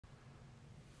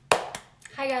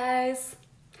Hi guys,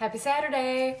 happy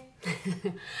Saturday.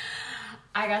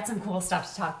 I got some cool stuff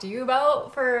to talk to you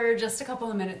about for just a couple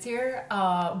of minutes here.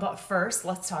 But first,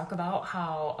 let's talk about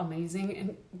how amazing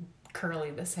and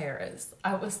curly this hair is.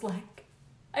 I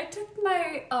took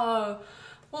my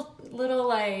little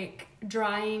like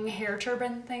drying hair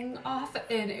turban thing off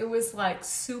and it was like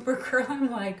super curly.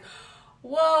 I'm like,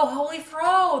 whoa, holy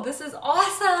fro, this is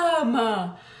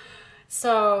awesome.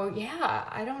 So yeah,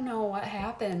 I don't know what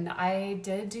happened. I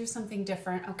did do something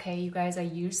different. Okay, you guys, I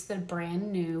used the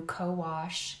brand new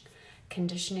Co-Wash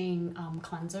conditioning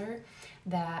cleanser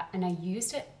and I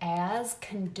used it as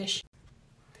conditioner.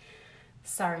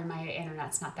 Sorry, my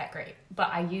internet's not that great, but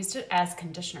I used it as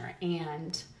conditioner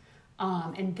and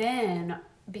then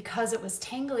because it was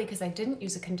tangly, because I didn't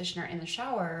use a conditioner in the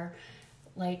shower,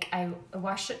 like I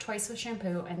washed it twice with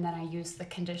shampoo and then I used the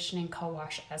conditioning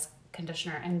Co-Wash as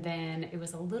conditioner, and then it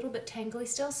was a little bit tangly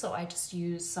still, so I just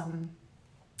used some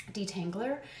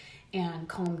detangler and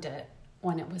combed it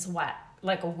when it was wet,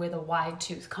 like with a wide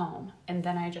tooth comb, and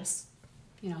then I just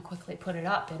quickly put it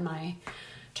up in my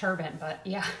turban. But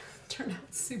yeah, it turned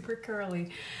out super curly.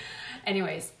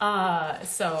 Anyways,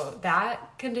 so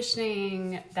that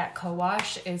conditioning, that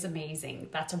Co-Wash is amazing.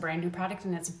 That's a brand new product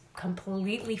and it's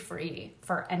completely free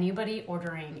for anybody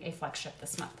ordering a Flex Ship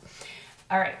this month.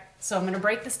 All right, so I'm gonna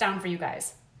break this down for you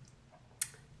guys.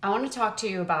 I wanna talk to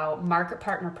you about Market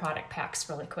Partner product packs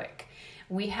really quick.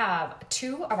 We have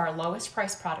 2 of our lowest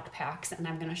price product packs and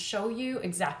I'm gonna show you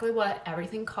exactly what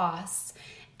everything costs.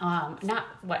 Not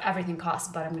what everything costs,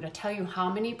 but I'm gonna tell you how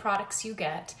many products you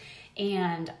get.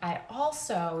 And I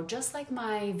also, just like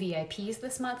my VIPs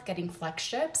this month getting Flex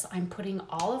Ships, I'm putting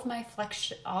all of my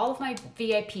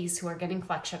VIPs who are getting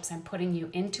Flex Ships, I'm putting you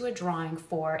into a drawing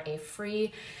for a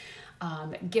free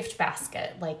gift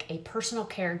basket, like a personal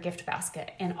care gift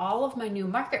basket. And all of my new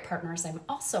market partners, I'm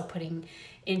also putting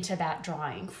into that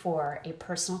drawing for a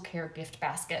personal care gift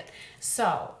basket.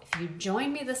 So if you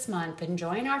join me this month and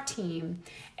join our team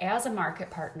as a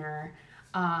market partner,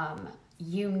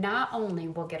 you not only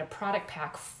will get a product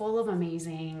pack full of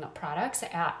amazing products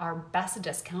at our best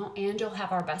discount, and you'll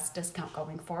have our best discount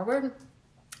going forward,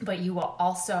 but you will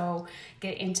also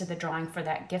get into the drawing for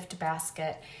that gift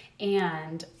basket.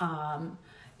 And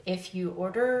if you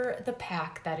order the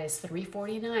pack that is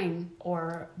 $349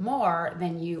 or more,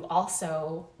 then you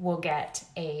also will get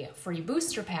a free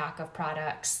booster pack of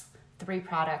products, 3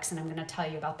 products, and I'm gonna tell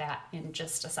you about that in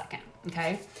just a second,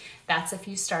 okay? That's if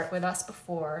you start with us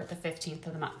before the 15th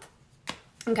of the month.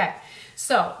 Okay,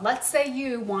 so let's say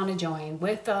you wanna join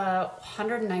with a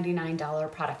 $199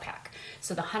 product pack.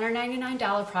 So the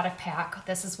 $199 product pack,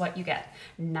 this is what you get.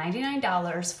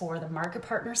 $99 for the market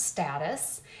partner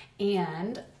status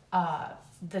and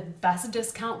the best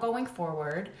discount going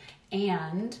forward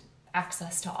and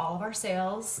access to all of our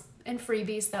sales and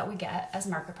freebies that we get as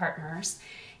market partners,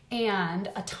 and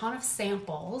a ton of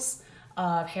samples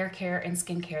of hair care and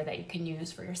skincare that you can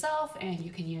use for yourself and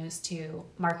you can use to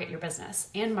market your business,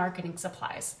 and marketing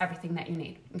supplies, everything that you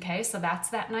need. Okay, so that's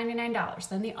that $99.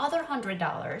 Then the other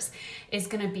 $100 is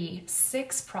gonna be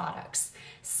 6 products,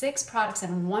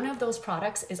 and one of those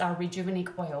products is our Rejuvenate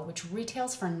oil, which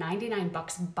retails for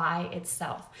 $99 by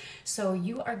itself. So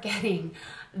you are getting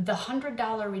the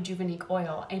 $100 Rejuvenate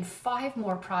oil and 5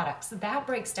 more products. That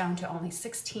breaks down to only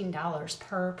 $16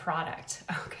 per product,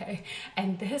 okay?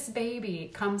 And this baby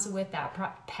comes with that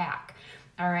pack,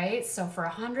 all right? So for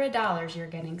 $100, you're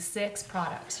getting 6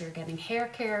 products. You're getting hair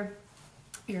care,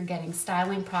 you're getting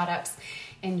styling products,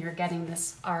 and you're getting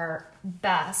this, our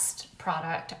best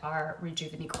product, our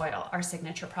Rejuvenate oil, our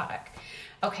signature product.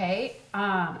 Okay,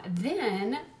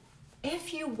 then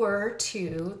if you were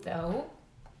to, though,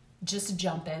 just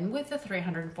jump in with the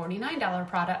 $349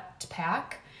 product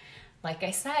pack, like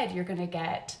I said, you're gonna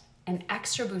get an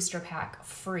extra booster pack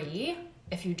free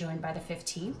if you join by the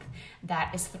 15th.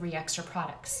 That is 3 extra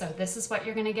products. So this is what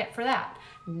you're gonna get for that.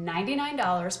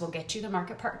 $99 will get you the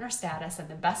market partner status and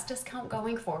the best discount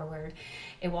going forward.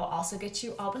 It will also get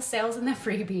you all the sales and the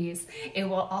freebies. It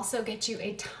will also get you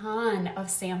a ton of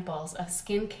samples of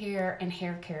skincare and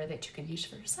hair care that you can use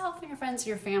for yourself and your friends,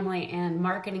 your family, and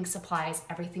marketing supplies,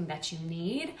 everything that you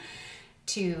need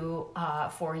to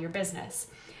for your business.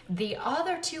 The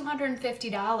other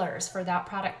 $250 for that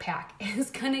product pack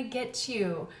is gonna get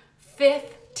you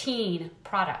 15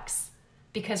 products.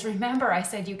 Because remember, I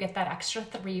said you get that extra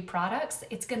 3 products,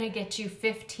 it's gonna get you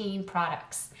 15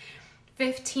 products.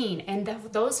 15, and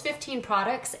those 15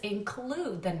 products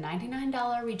include the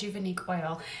 $99 Rejuvenate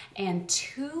oil and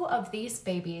 2 of these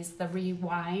babies, the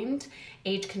Rewind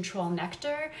Age Control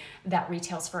Nectar, that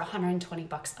retails for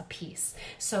 $120 a piece.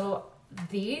 So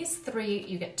these three,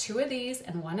 you get 2 of these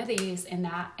and 1 of these and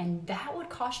that would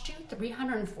cost you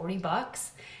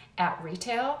 $340 at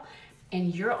retail,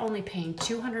 and you're only paying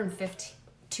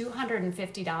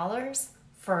 $250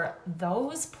 for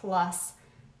those plus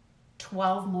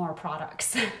 12 more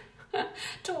products.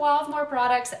 12 more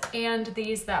products, and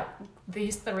these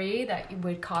 3 that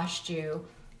would cost you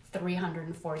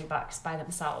 $340 by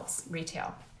themselves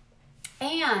retail.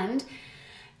 And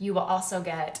you will also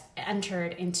get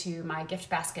entered into my gift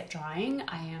basket drawing.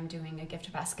 I am doing a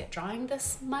gift basket drawing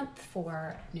this month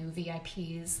for new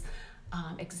VIPs,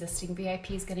 existing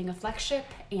VIPs getting a flagship,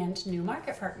 and new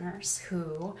market partners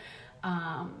who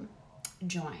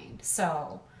join.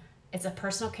 So it's a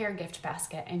personal care gift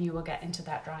basket, and you will get into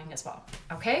that drawing as well.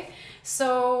 Okay,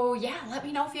 so yeah, let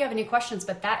me know if you have any questions,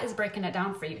 but that is breaking it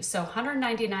down for you. So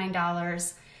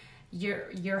 $199,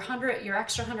 your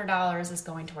extra $100 is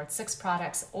going towards 6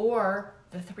 products, or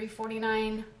the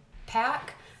 $349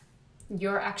 pack,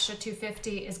 your extra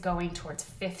 $250 is going towards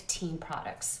 15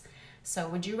 products. So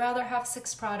would you rather have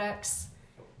 6 products,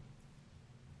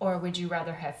 or would you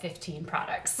rather have 15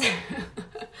 products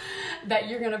that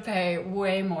you're gonna pay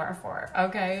way more for?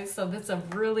 Okay, so that's a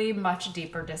really much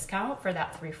deeper discount for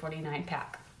that $349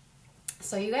 pack.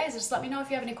 So you guys, just let me know if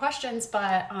you have any questions,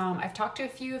 but I've talked to a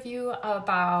few of you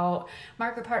about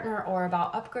Market Partner or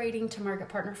about upgrading to Market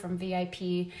Partner from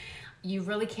VIP. You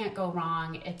really can't go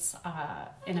wrong. It's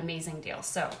an amazing deal.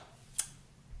 So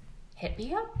hit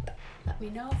me up. Let me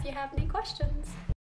know if you have any questions.